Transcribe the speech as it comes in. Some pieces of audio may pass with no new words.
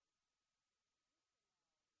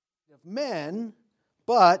of men,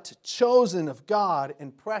 but chosen of God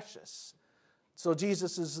and precious. So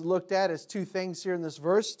Jesus is looked at as two things here in this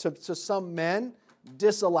verse. To some men,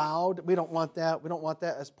 disallowed. We don't want that. We don't want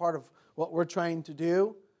that as part of what we're trying to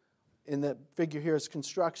do. In the figure here is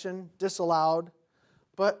construction, disallowed.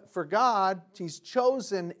 But for God, He's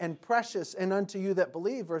chosen and precious. And unto you that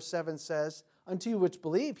believe, verse 7 says, unto you which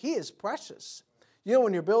believe, He is precious. You know,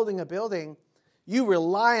 when you're building a building, you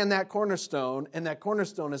rely on that cornerstone, and that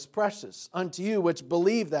cornerstone is precious. Unto you which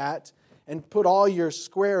believe that, and put all your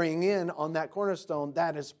squaring in on that cornerstone,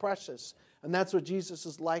 that is precious. And that's what Jesus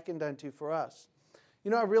is likened unto for us. You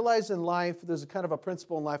know, I realize in life, there's a kind of a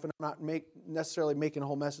principle in life, and I'm not necessarily making a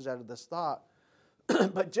whole message out of this thought,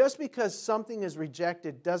 but just because something is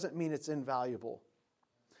rejected doesn't mean it's invaluable.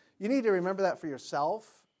 You need to remember that for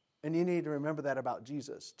yourself, and you need to remember that about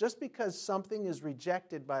Jesus. Just because something is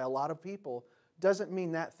rejected by a lot of people doesn't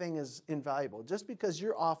mean that thing is invaluable. Just because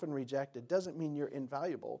you're often rejected doesn't mean you're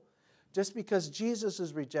invaluable. Just because Jesus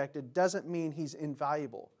is rejected doesn't mean He's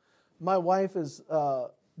invaluable. My wife has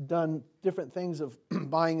done different things of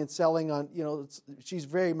buying and selling on, she's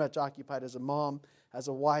very much occupied as a mom, as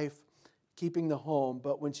a wife, keeping the home.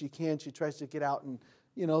 But when she can, she tries to get out and,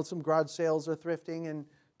 some garage sales or thrifting and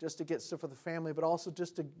just to get stuff for the family, but also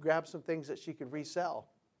just to grab some things that she could resell.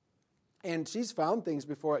 And she's found things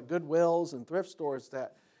before at Goodwills and thrift stores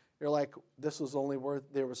that you're like, this was only worth,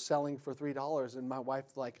 they were selling for $3. And my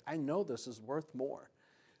wife's like, I know this is worth more.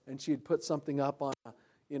 And she'd put something up on,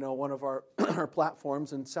 one of our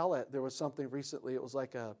platforms and sell it. There was something recently, it was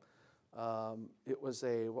like what was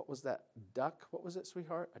that, duck? What was it,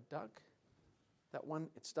 sweetheart? A duck? That one,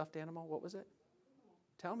 it's stuffed animal, what was it?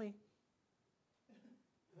 Tell me.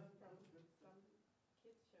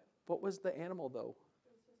 What was the animal, though?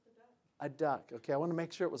 A duck. Okay, I want to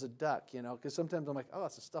make sure it was a duck, because sometimes I'm like, oh,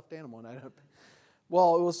 it's a stuffed animal. And I don't.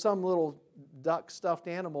 Well, it was some little duck stuffed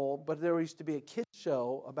animal, but there used to be a kids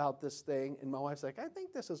show about this thing, and my wife's like, I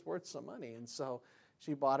think this is worth some money. And so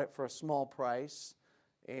she bought it for a small price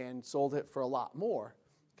and sold it for a lot more,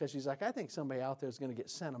 because she's like, I think somebody out there is going to get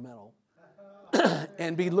sentimental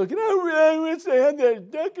and be looking, I wish I had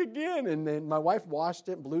that duck again. And then my wife washed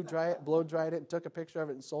it, blow dried it, and took a picture of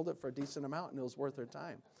it and sold it for a decent amount, and it was worth her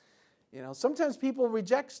time. Sometimes people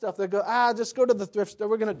reject stuff. They go, just go to the thrift store.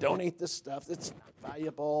 We're going to donate this stuff. It's not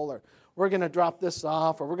valuable, or we're going to drop this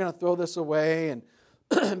off, or we're going to throw this away. And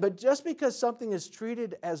but just because something is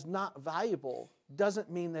treated as not valuable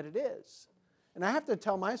doesn't mean that it is. And I have to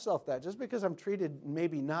tell myself that. Just because I'm treated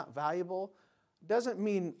maybe not valuable doesn't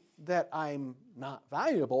mean that I'm not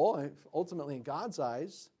valuable, ultimately in God's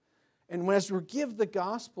eyes. And as we give the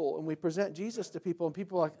gospel and we present Jesus to people, and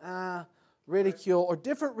people are like, ridicule, or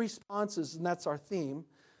different responses, and that's our theme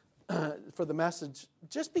for the message.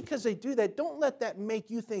 Just because they do that, don't let that make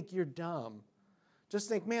you think you're dumb. Just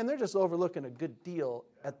think, man, they're just overlooking a good deal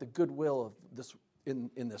at the goodwill of this in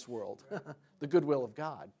this world, the goodwill of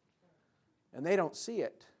God, and they don't see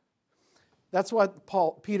it. That's why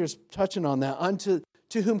Peter's touching on that.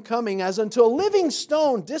 To whom coming as unto a living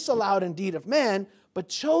stone, disallowed indeed of men, but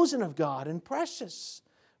chosen of God and precious.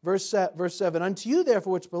 Verse 7, unto you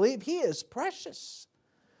therefore which believe, He is precious.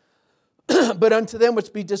 But unto them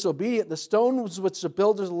which be disobedient, the stones which the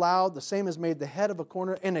builders allowed, the same is made the head of a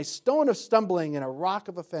corner, and a stone of stumbling, and a rock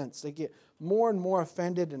of offense. They get more and more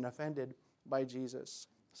offended by Jesus.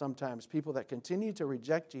 Sometimes people that continue to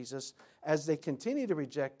reject Jesus, as they continue to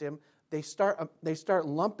reject Him, they start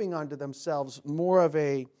lumping onto themselves more of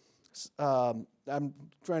a, I'm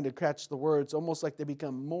trying to catch the words, almost like they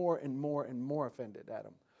become more and more and more offended at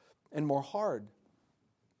Him, and more hard.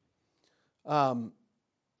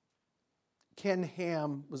 Ken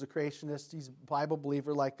Ham was a creationist. He's a Bible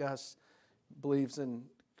believer like us, believes in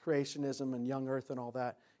creationism and young earth and all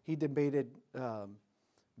that. He debated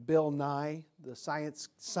Bill Nye, the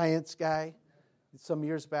science guy, some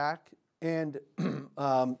years back, and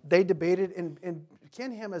they debated. And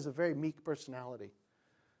Ken Ham has a very meek personality.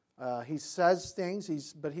 He says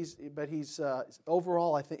things, but he's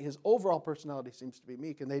overall, I think his overall personality seems to be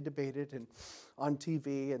meek. And they debated on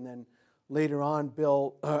TV, and then later on,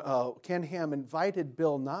 Ken Ham invited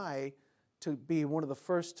Bill Nye to be one of the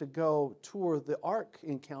first to go tour the Ark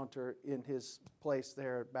encounter in his place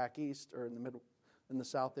there back east, or in the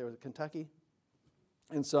south there with Kentucky.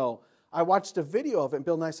 And so I watched a video of it, and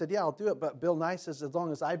Bill Nye said, yeah, I'll do it. But Bill Nye says, as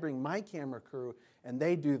long as I bring my camera crew and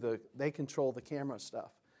they control the camera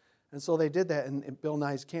stuff. And so they did that, and Bill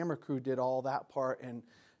Nye's camera crew did all that part. And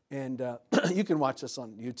you can watch this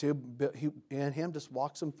on YouTube. He and him just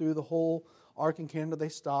walks them through the whole Ark encounter. They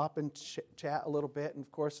stop and chat a little bit, and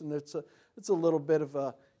of course, and it's a little bit of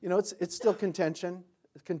a, it's still contention.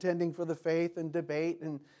 contending for the faith and debate,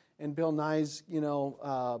 and Bill Nye's,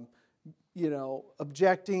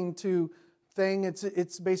 objecting to thing.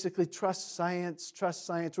 It's basically trust science,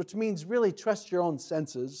 which means really trust your own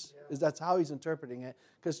senses. Yeah. That's how he's interpreting it.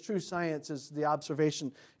 Because true science is the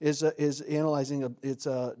observation, is analyzing,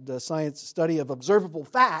 the science study of observable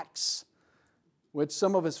facts, which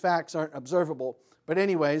some of his facts aren't observable. But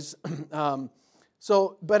anyways,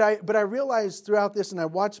 but I realized throughout this, and I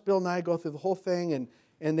watched Bill Nye go through the whole thing,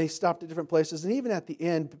 and they stopped at different places. And even at the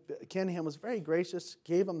end, Ken Ham was very gracious,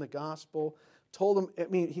 gave him the gospel, told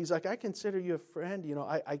him, he's like, I consider you a friend,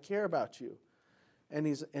 I care about you. And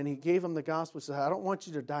he gave him the gospel. He said, I don't want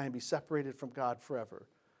you to die and be separated from God forever.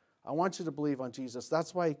 I want you to believe on Jesus.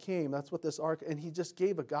 That's why he came. That's what this ark. And he just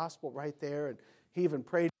gave a gospel right there. And he even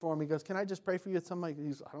prayed for him. He goes, can I just pray for you?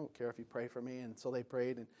 He's, I don't care if you pray for me. And so they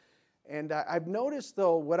prayed. And I've noticed,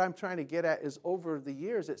 though, what I'm trying to get at is over the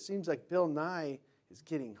years, it seems like Bill Nye is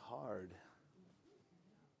getting hard.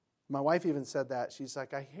 My wife even said that. She's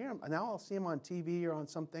like, I hear him. Now I'll see him on TV or on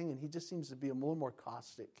something, and he just seems to be a little more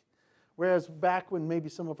caustic. Whereas back when maybe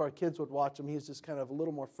some of our kids would watch him, he was just kind of a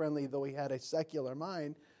little more friendly, though he had a secular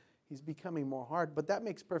mind. He's becoming more hard. But that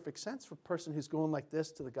makes perfect sense for a person who's going like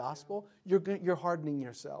this to the gospel. You're hardening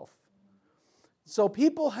yourself. So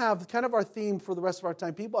people have, kind of our theme for the rest of our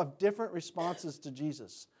time, people have different responses to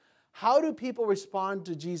Jesus. How do people respond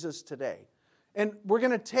to Jesus today? And we're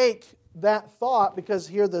going to take that thought, because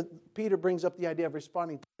here Peter brings up the idea of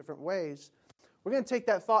responding to different ways. We're going to take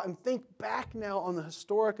that thought and think back now on the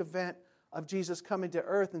historic event of Jesus coming to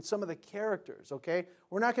earth and some of the characters, okay?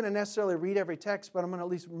 We're not going to necessarily read every text, but I'm going to at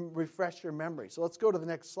least refresh your memory. So let's go to the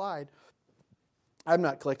next slide. I'm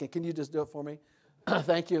not clicking. Can you just do it for me?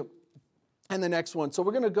 Thank you. And the next one. So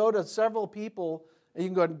we're going to go to several people, and you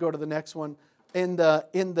can go ahead and go to the next one. In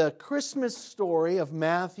the Christmas story of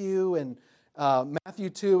Matthew and Matthew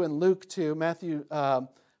 2 and Luke 2,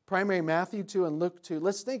 primary Matthew 2 and Luke 2.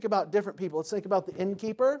 Let's think about different people. Let's think about the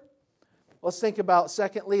innkeeper. Let's think about,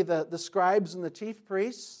 secondly, the scribes and the chief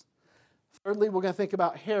priests. Thirdly, we're going to think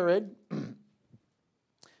about Herod.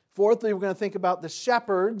 Fourthly, we're going to think about the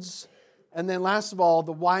shepherds. And then last of all,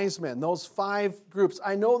 the wise men. Those 5 groups.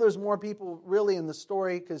 I know there's more people really in the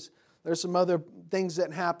story because there's some other things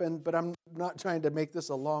that happened, but I'm not trying to make this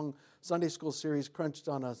a long Sunday school series crunched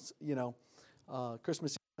on a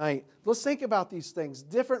Christmas night. Let's think about these things.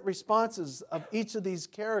 Different responses of each of these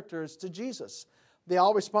characters to Jesus. They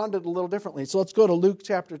all responded a little differently. So let's go to Luke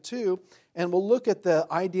chapter 2, and we'll look at the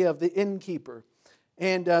idea of the innkeeper.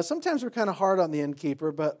 And sometimes we're kind of hard on the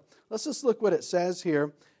innkeeper, but let's just look what it says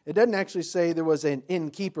here. It doesn't actually say there was an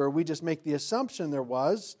innkeeper. We just make the assumption there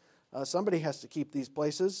was. Somebody has to keep these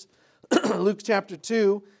places. Luke chapter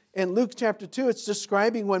 2. In Luke chapter 2, it's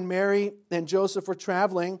describing when Mary and Joseph were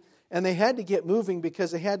traveling, and they had to get moving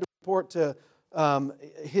because they had to report to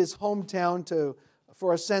his hometown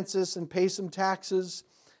for a census and pay some taxes.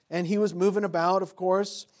 And he was moving about, of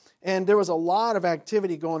course. And there was a lot of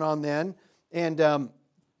activity going on then. And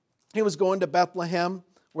he was going to Bethlehem,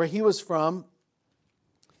 where he was from.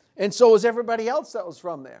 And so was everybody else that was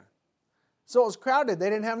from there. So it was crowded. They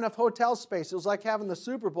didn't have enough hotel space. It was like having the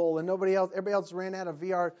Super Bowl and everybody else ran out of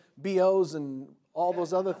VRBOs and all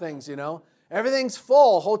those other things, Everything's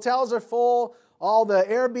full. Hotels are full. All the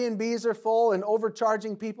Airbnbs are full and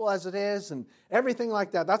overcharging people as it is and everything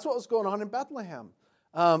like that. That's what was going on in Bethlehem.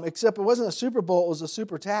 Except it wasn't a Super Bowl. It was a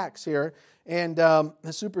super tax here and a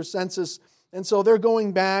super census. And so they're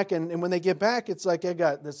going back, and when they get back, it's like I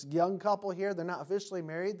got this young couple here. They're not officially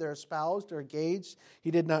married. They're espoused. They're engaged.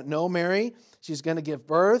 He did not know Mary. She's going to give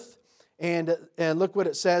birth. And look what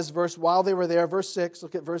it says, while they were there, verse 6.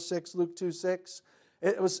 Look at verse 6, Luke 2:6.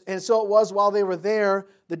 And so it was while they were there,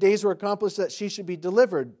 the days were accomplished that she should be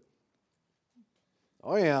delivered.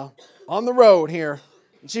 Oh yeah, on the road here.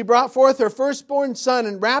 And she brought forth her firstborn son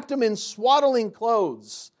and wrapped him in swaddling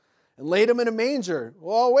clothes and laid him in a manger.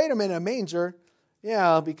 Well, wait a minute, a manger?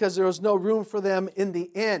 Yeah, because there was no room for them in the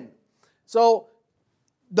inn. So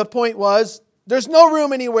the point was, there's no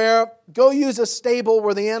room anywhere. Go use a stable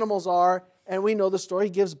where the animals are. And we know the story.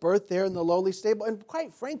 He gives birth there in the lowly stable. And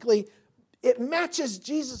quite frankly, it matches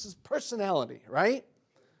Jesus' personality, right?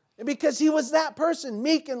 And because he was that person,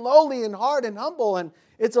 meek and lowly and hard and humble. And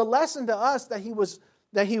it's a lesson to us that he was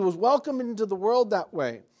welcomed into the world that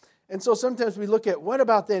way. And so sometimes we look at, what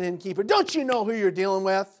about that innkeeper? Don't you know who you're dealing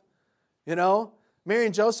with? Mary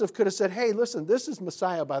and Joseph could have said, hey, listen, this is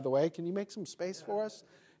Messiah, by the way. Can you make some space for us?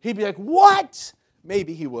 He'd be like, what?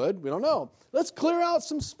 Maybe he would. We don't know. Let's clear out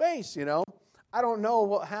some space, I don't know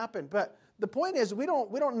what happened. But the point is, we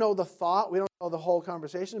don't know the thought. We don't know the whole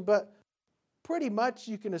conversation. But pretty much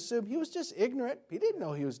you can assume he was just ignorant. He didn't know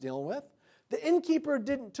who he was dealing with. The innkeeper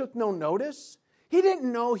took no notice. He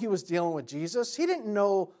didn't know he was dealing with Jesus. He didn't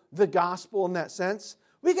know the gospel in that sense.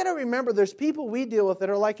 We got to remember there's people we deal with that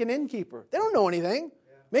are like an innkeeper. They don't know anything.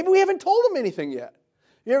 Yeah. Maybe we haven't told them anything yet.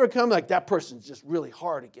 You ever come like, that person's just really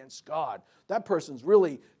hard against God. That person's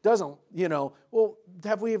really doesn't, well,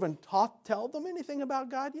 have we even tell them anything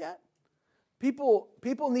about God yet? People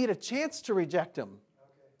need a chance to reject him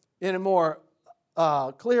in a more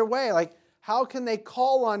clear way. Like, how can they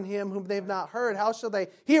call on him whom they've not heard? How shall they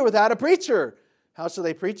hear without a preacher? How shall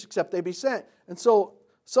they preach except they be sent? And so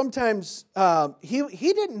sometimes he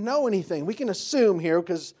didn't know anything. We can assume here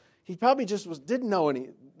because he probably just didn't know any.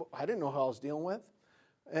 I didn't know who I was dealing with.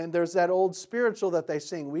 And there's that old spiritual that they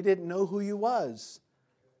sing. We didn't know who you was.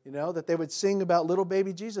 That they would sing about little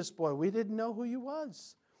baby Jesus boy. We didn't know who you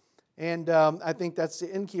was. And I think that's the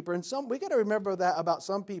innkeeper. And we got to remember that about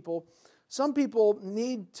some people. Some people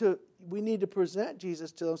we need to present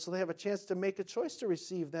Jesus to them so they have a chance to make a choice to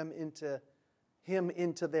receive them into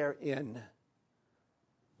their inn.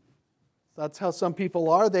 That's how some people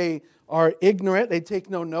are. They are ignorant. They take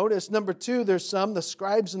no notice. Number two, there's the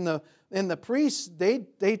scribes and the priests,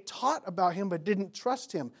 they taught about him but didn't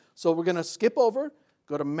trust him. So we're going to skip over,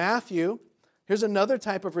 go to Matthew. Here's another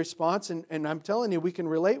type of response, and I'm telling you, we can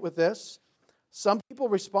relate with this. Some people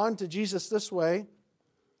respond to Jesus this way.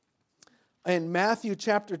 In Matthew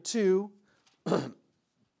chapter 2,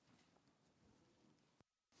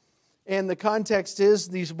 and the context is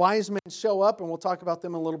these wise men show up, and we'll talk about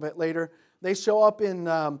them a little bit later. They show up in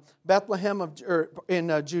Bethlehem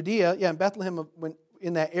in Judea, in Bethlehem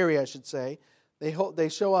in that area, I should say. They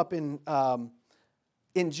show up in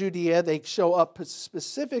Judea. They show up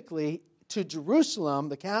specifically to Jerusalem,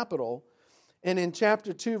 the capital. And in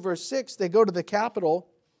chapter 2, verse 6, they go to the capital,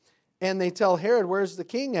 and they tell Herod, "Where's the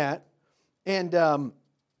king at?" And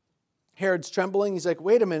Herod's trembling. He's like,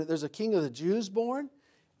 "Wait a minute, there's a king of the Jews born?"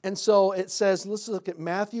 And so it says, let's look at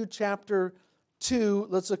Matthew chapter 2.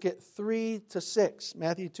 Let's look at 3 to 6.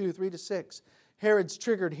 Matthew 2, 3 to 6. Herod's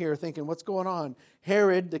triggered here thinking, what's going on?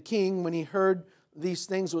 Herod, the king, when he heard these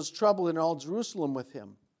things, was troubled in all Jerusalem with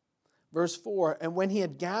him. Verse 4, and when he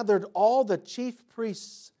had gathered all the chief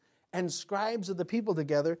priests and scribes of the people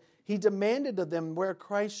together, he demanded of them where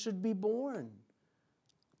Christ should be born.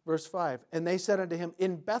 Verse 5, and they said unto him,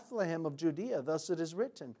 in Bethlehem of Judea, thus it is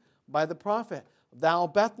written by the prophet, thou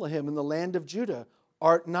Bethlehem in the land of Judah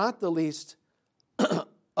art not the least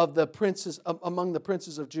of the princes among the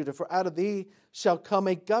princes of Judah, for out of thee shall come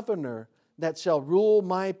a governor that shall rule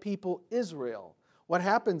my people Israel. What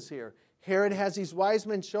happens here? Herod has these wise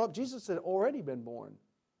men show up. Jesus had already been born.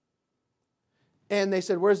 And they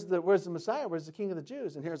said, where's the Messiah? Where's the King of the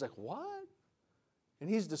Jews? And Herod's like, what? And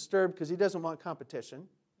he's disturbed because he doesn't want competition.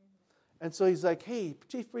 And so he's like, hey,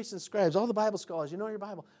 chief priests and scribes, all the Bible scholars, you know your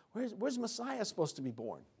Bible. Where's Messiah supposed to be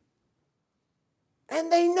born?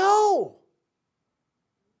 And they know.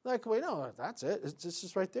 Like, wait, no, that's it. It's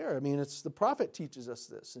just right there. I mean, it's the prophet teaches us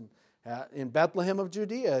this. And in Bethlehem of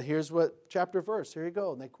Judea, here's what chapter verse. Here you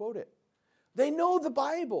go. And they quote it. They know the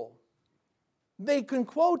Bible. They can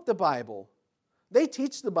quote the Bible. They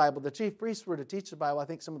teach the Bible. The chief priests were to teach the Bible. I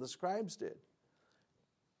think some of the scribes did.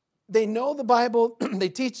 They know the Bible. They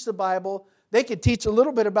teach the Bible. They could teach a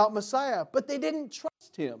little bit about Messiah, but they didn't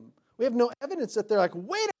trust him. We have no evidence that they're like,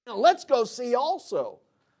 wait a minute, let's go see also.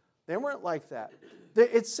 They weren't like that.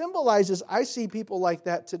 It symbolizes, I see people like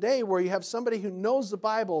that today, where you have somebody who knows the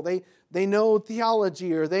Bible. They know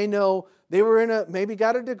theology, or they know they were maybe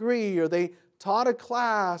got a degree, or they taught a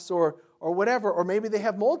class, or whatever, or maybe they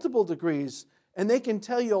have multiple degrees, and they can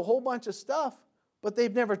tell you a whole bunch of stuff, but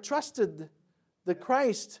they've never trusted the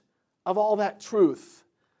Christ of all that truth.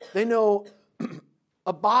 They know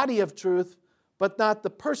a body of truth, but not the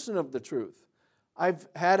person of the truth. I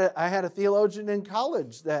had a theologian in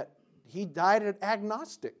college that he died an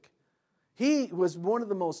agnostic. He was one of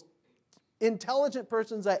the most intelligent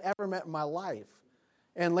persons I ever met in my life.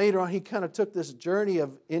 And later on, he kind of took this journey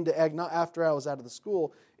after I was out of the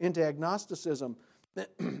school, into agnosticism.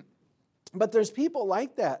 But there's people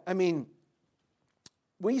like that. I mean,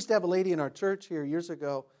 we used to have a lady in our church here years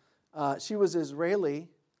ago. She was Israeli,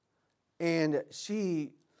 and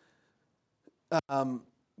she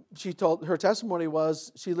told, her testimony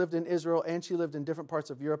was she lived in Israel and she lived in different parts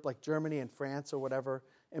of Europe, like Germany and France or whatever.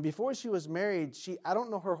 And before she was married, I don't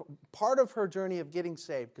know part of her journey of getting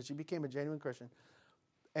saved, because she became a genuine Christian,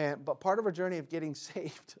 but part of her journey of getting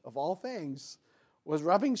saved, of all things, was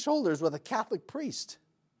rubbing shoulders with a Catholic priest.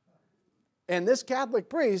 And this Catholic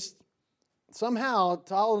priest somehow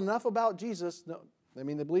told enough about Jesus. No, I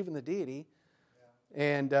mean, they believe in the deity.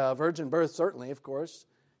 and virgin birth certainly, of course.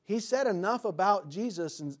 He said enough about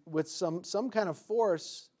Jesus and with some kind of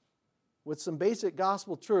force, with some basic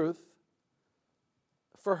gospel truth,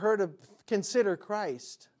 for her to consider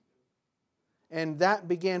Christ. And that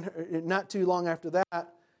began, not too long after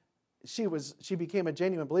that, she became a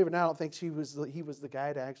genuine believer. Now I don't think he was the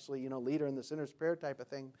guy to actually, lead her in the sinner's prayer type of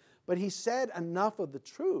thing. But he said enough of the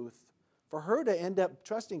truth for her to end up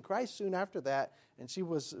trusting Christ soon after that. And she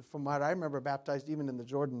was, from what I remember, baptized even in the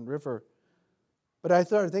Jordan River. But I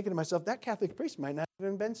started thinking to myself, that Catholic priest might not have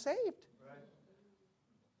even been saved.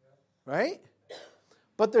 Right?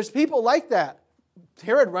 But there's people like that.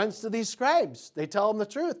 Herod runs to these scribes. They tell him the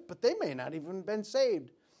truth, but they may not even have been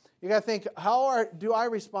saved. You got to think, do I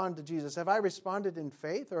respond to Jesus? Have I responded in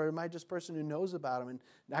faith, or am I just a person who knows about him and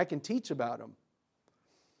I can teach about him?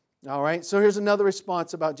 All right, so here's another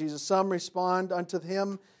response about Jesus. Some respond unto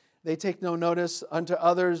him, they take no notice. Unto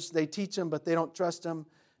others, they teach him, but they don't trust him.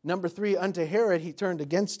 Number 3, unto Herod, he turned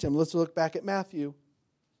against him. Let's look back at Matthew.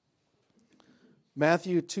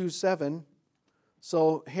 Matthew 2:7.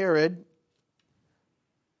 So Herod,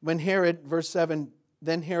 verse 7,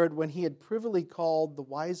 then Herod, when he had privily called the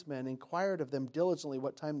wise men, inquired of them diligently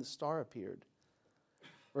what time the star appeared.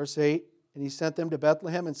 Verse 8, and he sent them to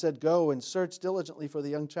Bethlehem and said, go and search diligently for the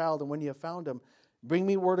young child, and when you have found him, bring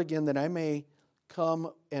me word again that I may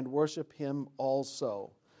come and worship him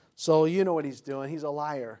also. So you know what he's doing. He's a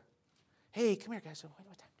liar. Hey, come here, guys.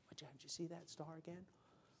 What time? Did you see that star again?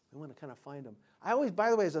 I want to kind of find him. I always, by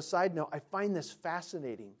the way, as a side note, I find this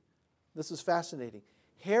fascinating. This is fascinating.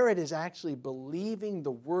 Herod is actually believing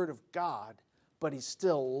the word of God, but he's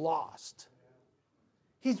still lost.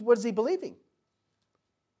 What is he believing?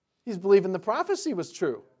 He's believing the prophecy was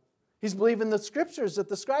true. He's believing the scriptures that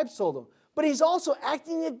the scribes told him. But he's also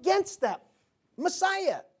acting against that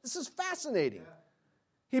Messiah. This is fascinating.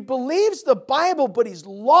 He believes the Bible, but he's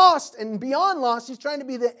lost, and beyond lost, he's trying to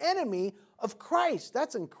be the enemy of Christ.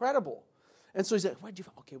 That's incredible. And so he's like, where'd you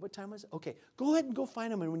find? Okay, what time was it? Okay, go ahead and go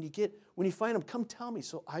find him. And when you find him, come tell me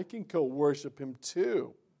so I can go worship him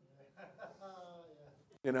too.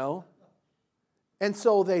 And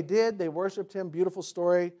so they did. They worshiped him. Beautiful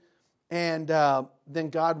story. And then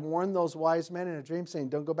God warned those wise men in a dream saying,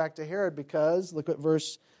 don't go back to Herod because, look at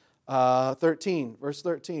verse 13. Verse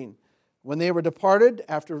 13. When they were departed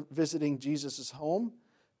after visiting Jesus' home,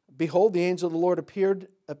 behold, the angel of the Lord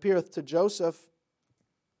appeareth to Joseph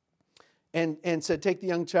and said, take the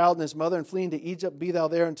young child and his mother and flee into Egypt. Be thou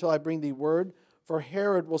there until I bring thee word. For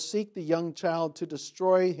Herod will seek the young child to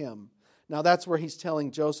destroy him. Now that's where he's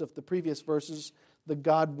telling Joseph, the previous verses, the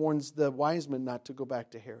God warns the wise men not to go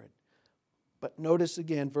back to Herod. But notice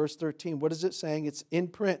again, verse 13, what is it saying? It's in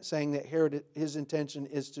print saying that Herod, his intention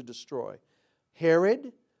is to destroy.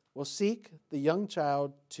 Herod will seek the young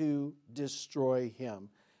child to destroy him.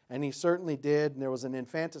 And he certainly did, and there was an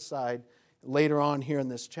infanticide later on here in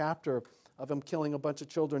this chapter of him killing a bunch of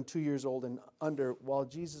children 2 years old and under while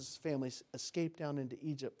Jesus' family escaped down into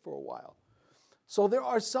Egypt for a while. So there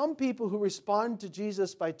are some people who respond to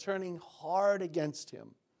Jesus by turning hard against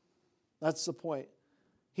him. That's the point.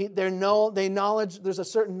 There's a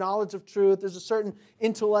certain knowledge of truth, there's a certain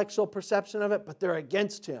intellectual perception of it, but they're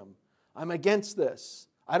against him. I'm against this.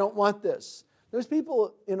 I don't want this. There's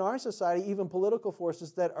people in our society, even political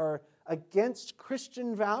forces, that are against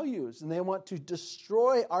Christian values, and they want to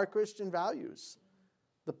destroy our Christian values.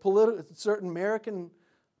 Certain American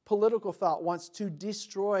political thought wants to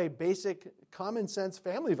destroy basic common sense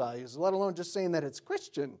family values, let alone just saying that it's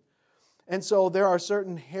Christian. And so there are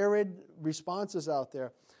certain Herod responses out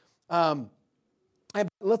there.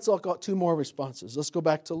 Let's look at 2 more responses. Let's go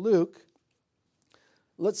back to Luke.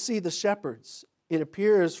 Let's see the shepherds. It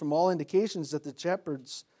appears from all indications that the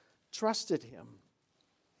shepherds trusted him.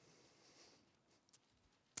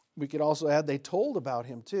 We could also add they told about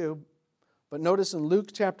him too. But notice in Luke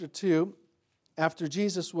chapter 2, after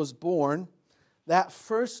Jesus was born, that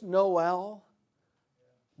first Noel,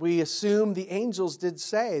 we assume the angels did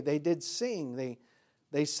say, they did sing.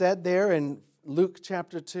 They said there in Luke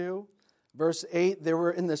chapter 2, verse 8, there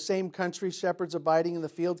were in the same country shepherds abiding in the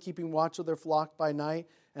field, keeping watch of their flock by night.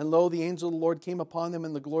 And lo, the angel of the Lord came upon them,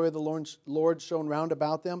 and the glory of the Lord shone round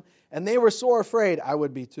about them. And they were sore afraid. I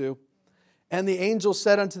would be too. And the angel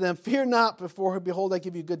said unto them, fear not, behold, I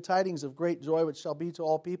give you good tidings of great joy, which shall be to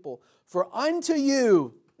all people. For unto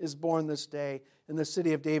you is born this day in the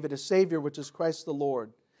city of David a Savior, which is Christ the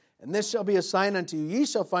Lord. And this shall be a sign unto you. Ye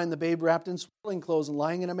shall find the babe wrapped in swaddling clothes and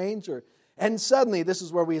lying in a manger. And suddenly, this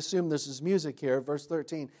is where we assume this is music here, verse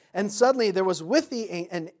 13. And suddenly there was with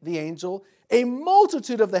the angel a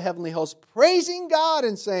multitude of the heavenly host, praising God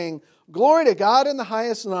and saying, Glory to God in the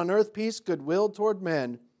highest, and on earth peace, goodwill toward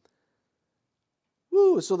men.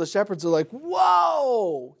 Woo! So the shepherds are like,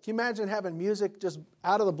 whoa! Can you imagine having music just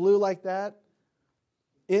out of the blue like that?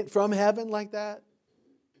 From heaven like that?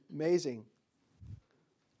 Amazing.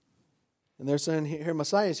 And they're saying, here,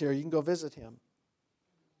 Messiah's here. You can go visit him.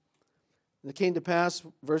 And it came to pass,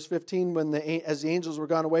 verse 15, as the angels were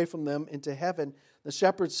gone away from them into heaven, the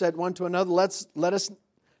shepherds said one to another, let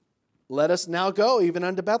us now go, even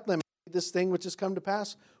unto Bethlehem, this thing which has come to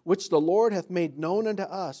pass, which the Lord hath made known unto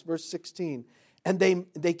us. Verse 16. And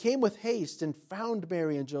they came with haste and found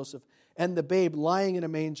Mary and Joseph and the babe lying in a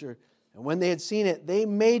manger. And when they had seen it, they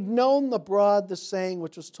made known the saying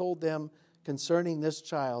which was told them concerning this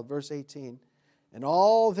child. Verse 18. And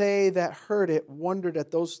all they that heard it wondered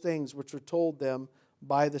at those things which were told them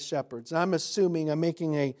by the shepherds. And I'm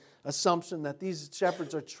making an assumption that these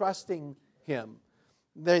shepherds are trusting him.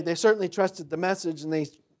 They certainly trusted the message, and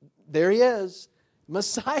there he is.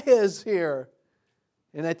 Messiah is here.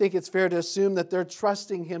 And I think it's fair to assume that they're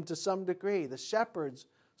trusting him to some degree. The shepherds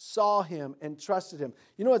saw him and trusted him.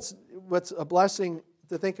 You know what's a blessing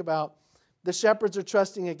to think about? The shepherds are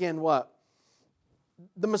trusting again what?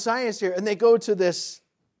 The Messiah is here. And they go to this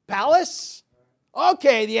palace?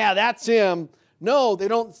 Okay, yeah, that's him. No, they're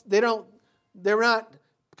not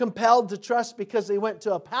compelled to trust because they went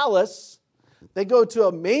to a palace. They go to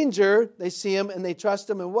a manger, they see him, and they trust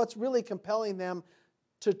him. And what's really compelling them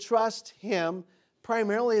to trust him?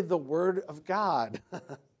 Primarily the Word of God.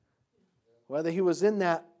 Whether he was in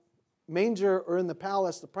that manger or in the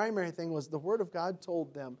palace, the primary thing was the Word of God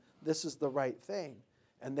told them this is the right thing.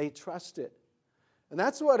 And they trust it. And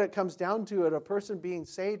that's what it comes down to at a person being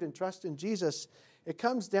saved and trust in Jesus. It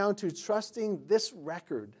comes down to trusting this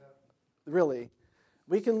record, really.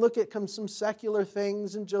 We can look at some secular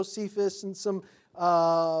things and Josephus and some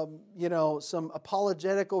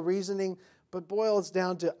apologetical reasoning, but boils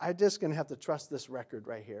down to, I'm just going to have to trust this record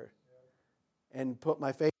right here and put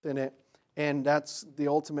my faith in it. And that's the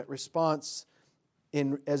ultimate response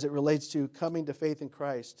as it relates to coming to faith in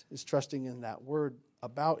Christ, is trusting in that word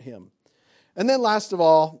about him. And then last of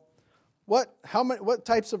all, what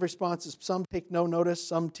types of responses? Some take no notice,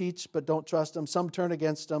 some teach but don't trust him, some turn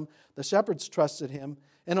against him. The shepherds trusted him.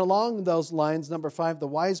 And along those lines, number 5, the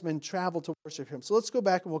wise men traveled to worship him. So let's go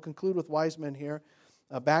back and we'll conclude with wise men here.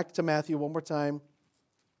 Back to Matthew one more time.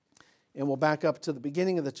 And we'll back up to the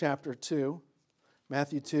beginning of the chapter 2,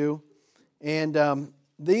 Matthew 2. And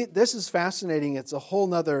this is fascinating. It's a whole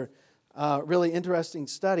nother really interesting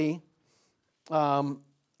study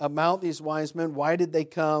about these wise men. Why did they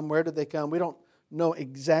come? Where did they come? We don't know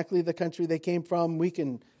exactly the country they came from. We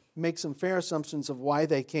can make some fair assumptions of why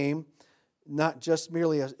they came, not just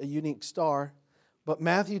merely a unique star. But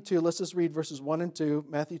Matthew 2, let's just read verses 1 and 2.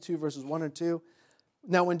 Matthew 2, verses 1 and 2.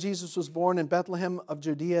 Now when Jesus was born in Bethlehem of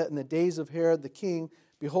Judea in the days of Herod the king,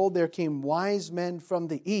 behold, there came wise men from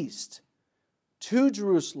the east to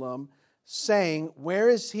Jerusalem, saying, Where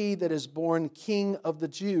is he that is born King of the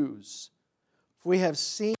Jews? For we have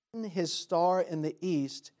seen his star in the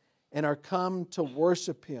east and are come to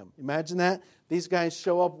worship him. Imagine that. These guys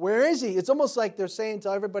show up. Where is he? It's almost like they're saying to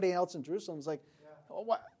everybody else in Jerusalem, it's like,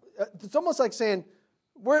 it's almost like saying,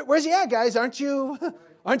 where's he at, guys? Aren't you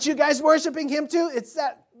guys worshiping him too? It's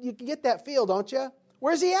that, you can get that feel, don't you?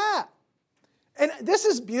 Where's he at? And this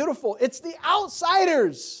is beautiful. It's the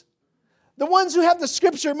outsiders. The ones who have the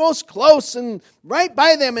scripture most close and right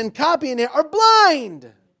by them and copying it are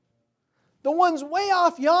blind. The ones way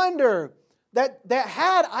off yonder that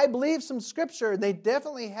had, I believe, some scripture. They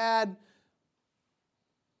definitely had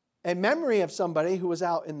a memory of somebody who was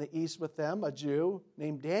out in the east with them, a Jew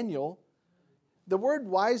named Daniel. The word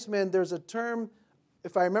wise men, there's a term,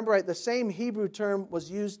 if I remember right, the same Hebrew term was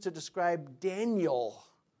used to describe Daniel.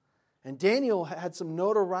 And Daniel had some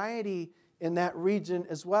notoriety in that region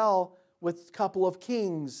as well, with a couple of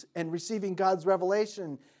kings and receiving God's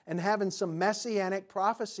revelation and having some messianic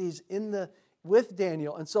prophecies with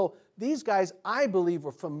Daniel. And so these guys, I believe,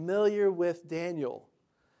 were familiar with Daniel.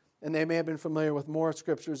 And they may have been familiar with more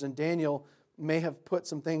scriptures, and Daniel may have put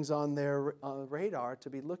some things on their radar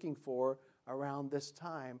to be looking for around this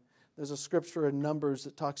time. There's a scripture in Numbers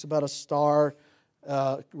that talks about a star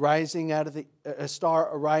arising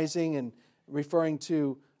and referring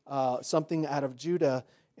to something out of Judah,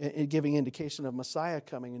 and giving indication of Messiah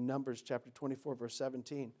coming in Numbers chapter 24, verse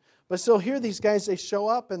 17. But so here these guys, they show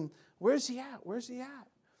up, and where's he at? Where's he at?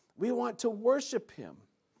 We want to worship him.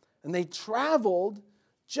 And they traveled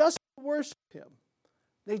just to worship him.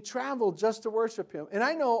 They traveled just to worship him. And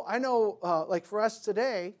I know, like for us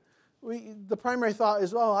today, the primary thought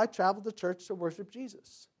is, I traveled to church to worship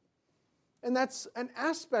Jesus. And that's an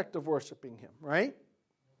aspect of worshiping Him, right?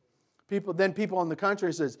 People in the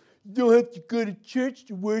country says, you don't have to go to church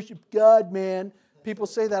to worship God, man. People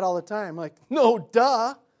say that all the time. Like, no,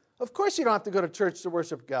 duh. Of course you don't have to go to church to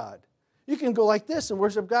worship God. You can go like this and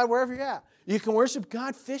worship God wherever you're at. You can worship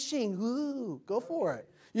God fishing. Ooh, go for it.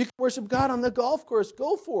 You can worship God on the golf course.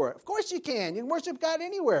 Go for it. Of course you can. You can worship God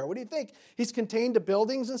anywhere. What do you think? He's contained to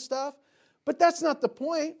buildings and stuff? But that's not the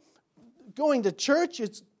point. Going to church,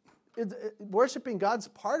 worshiping God's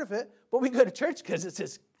part of it. But we go to church because it's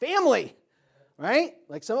His family, right?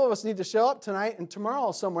 Like some of us need to show up tonight and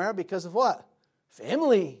tomorrow somewhere because of what?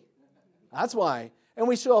 Family. That's why. And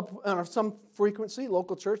we show up on some frequency.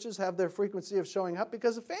 Local churches have their frequency of showing up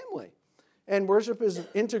because of family. And worship is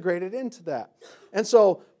integrated into that. And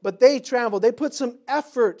so, but they traveled. They put some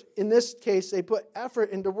effort. In this case, they put effort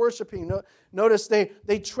into worshiping. Notice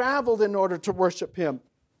they traveled in order to worship Him.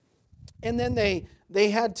 And then they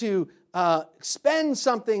had to spend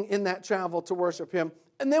something in that travel to worship Him.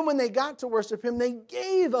 And then when they got to worship Him, they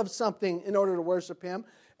gave of something in order to worship Him.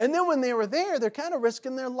 And then when they were there, they're kind of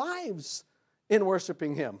risking their lives in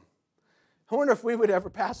worshiping Him. I wonder if we would ever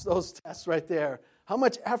pass those tests right there. How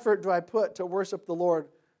much effort do I put to worship the Lord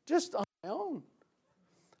just on my own?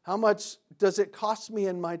 How much does it cost me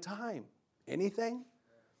in my time? Anything?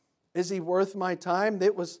 Is He worth my time?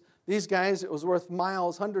 These guys, it was worth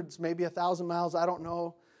miles, hundreds, maybe 1,000 miles, I don't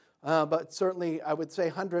know. But certainly I would say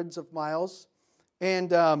hundreds of miles.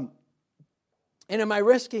 And am I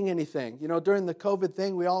risking anything? You know, during the COVID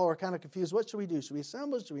thing, we all were kind of confused. What should we do? Should we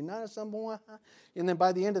assemble? Should we not assemble? And then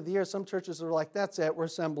by the end of the year, some churches are like, that's it, we're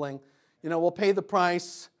assembling. You know, we'll pay the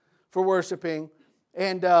price for worshiping.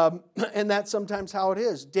 And that's sometimes how it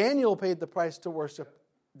is. Daniel paid the price to worship,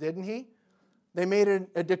 didn't he? They made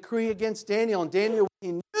a decree against Daniel. And Daniel,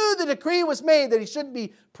 he knew the decree was made that he shouldn't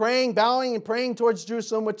be praying, bowing, and praying towards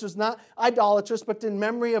Jerusalem, which was not idolatrous, but in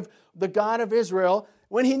memory of the God of Israel.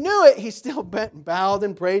 When he knew it, he still bent and bowed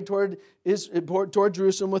and prayed toward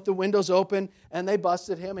Jerusalem with the windows open, and they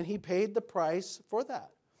busted him, and he paid the price for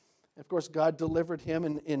that. Of course, God delivered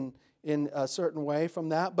him in a certain way from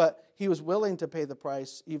that, but he was willing to pay the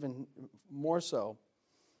price even more so.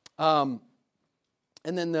 And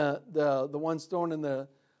then the ones thrown in the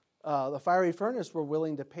fiery furnace were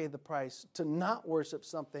willing to pay the price to not worship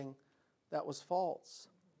something that was false.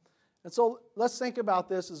 And so let's think about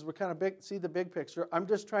this as we kind of see the big picture. I'm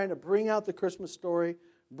just trying to bring out the Christmas story,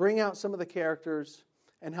 bring out some of the characters,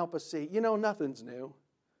 and help us see. You know, nothing's new.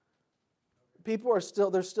 There's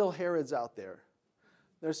still Herods out there.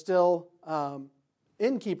 There's still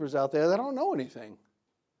innkeepers out there that don't know anything.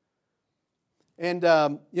 And,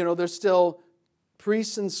 there's still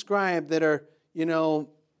priests and scribes that are,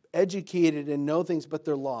 educated and know things, but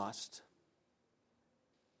they're lost.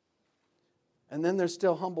 And then there's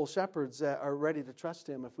still humble shepherds that are ready to trust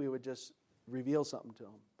Him if we would just reveal something to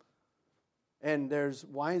them. And there's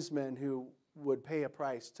wise men who would pay a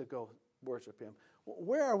price to go worship Him.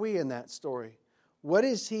 Where are we in that story? What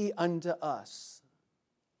is He unto us?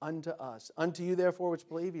 Unto us. Unto you, therefore, which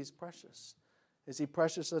believe, He's precious. Is He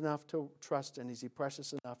precious enough to trust in? Is He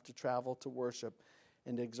precious enough to travel, to worship,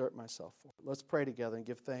 and to exert myself for? Let's pray together and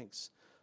give thanks.